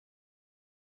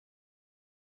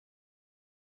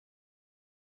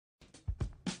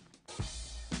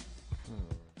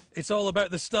It's all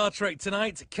about the Star Trek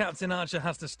tonight. Captain Archer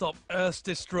has to stop Earth's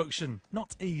destruction.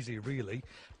 Not easy, really.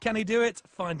 Can he do it?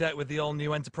 Find out with the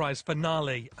all-new Enterprise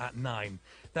finale at 9.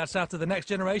 That's after The Next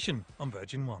Generation on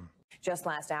Virgin 1. Just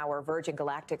last hour, Virgin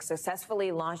Galactic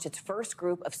successfully launched its first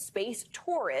group of space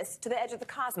tourists to the edge of the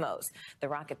cosmos. The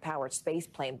rocket-powered space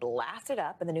plane blasted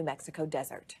up in the New Mexico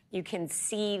desert. You can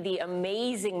see the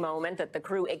amazing moment that the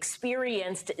crew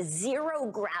experienced zero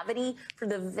gravity for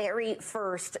the very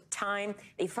first time.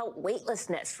 They felt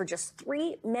weightlessness for just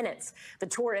 3 minutes. The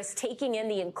tourists taking in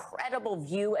the incredible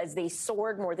view as they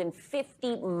soared more than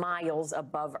 50 miles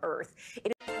above Earth.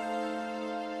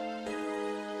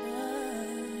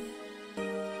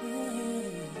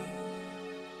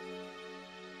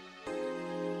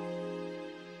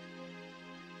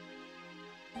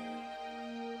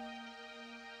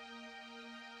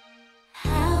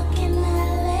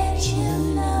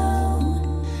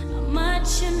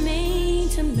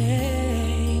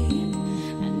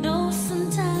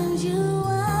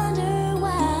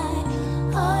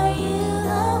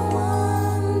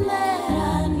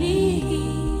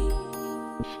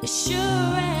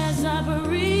 Sure as I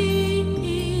breathe,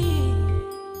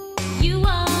 you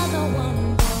are the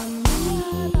one for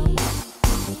me,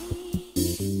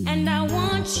 and I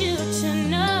want you to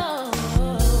know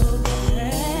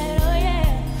that, oh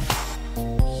yeah,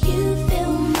 you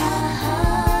fill my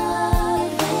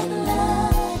heart with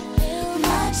love, fill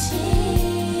my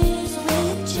tears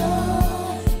with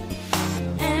joy,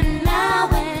 and now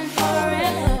and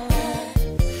forever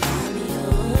I'm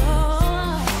yours.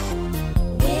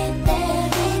 With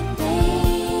everything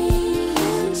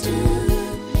you do,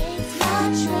 makes my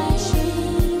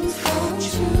dreams come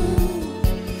true.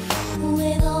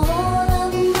 With all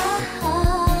of my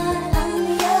heart, I'm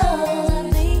yours. I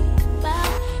think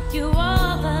about you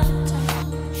all the time.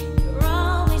 You're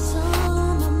always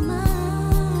on my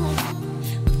mind.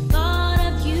 The thought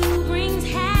of you brings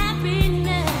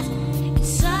happiness.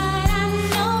 Inside, I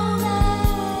know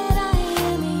that I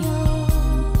am yours.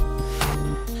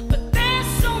 But there's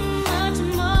so much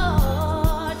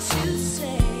more to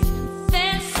say.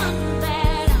 There's something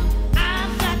that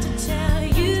I've got to tell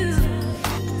you,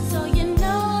 so you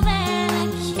know that I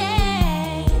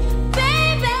care,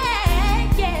 baby.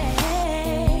 Yeah,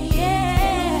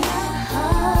 yeah. My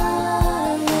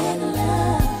heart with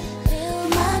love, fill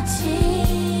my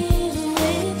tears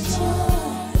with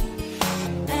joy,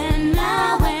 and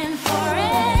now and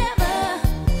forever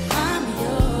I'm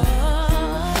yours.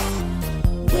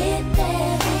 With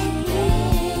everything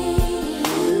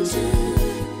you do,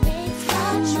 makes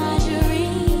my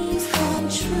dreams come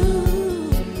true.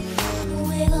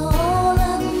 With all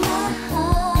of my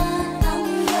heart, I'm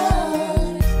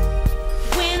yours.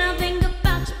 When I think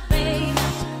about you, baby,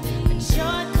 the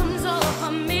joy comes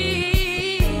over me.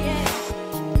 Yeah.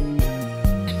 And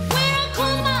when I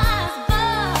close my eyes, boy,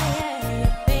 yeah,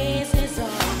 your face is all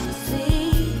I see.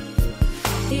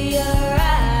 Your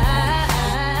eyes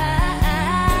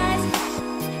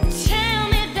tell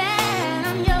me that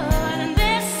I'm yours, and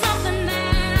there's something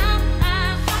that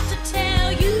I've got to tell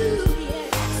you, yeah,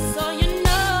 so you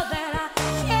know that I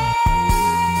care.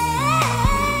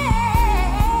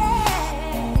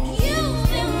 You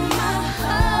fill my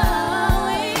heart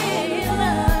with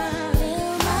love,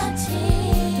 fill my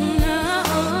tears,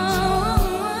 oh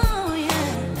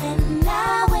yeah, and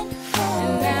now and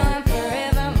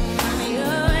forever I'm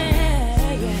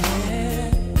yours, yeah.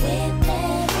 With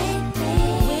everything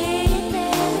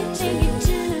you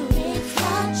do,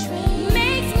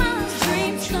 makes my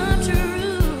dreams come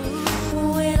true.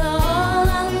 With all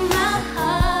of my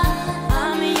heart,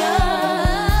 I'm yours.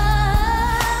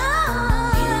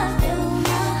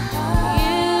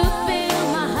 You fill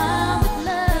my heart with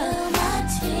love, my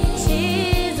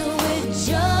tears with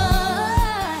joy,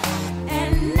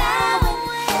 and now and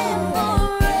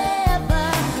forever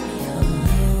I'm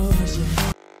yours.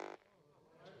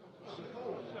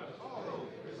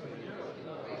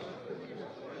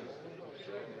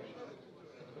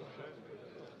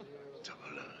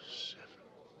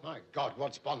 My God,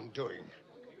 what's Bond doing?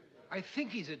 I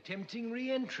think he's attempting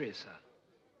re-entry, sir.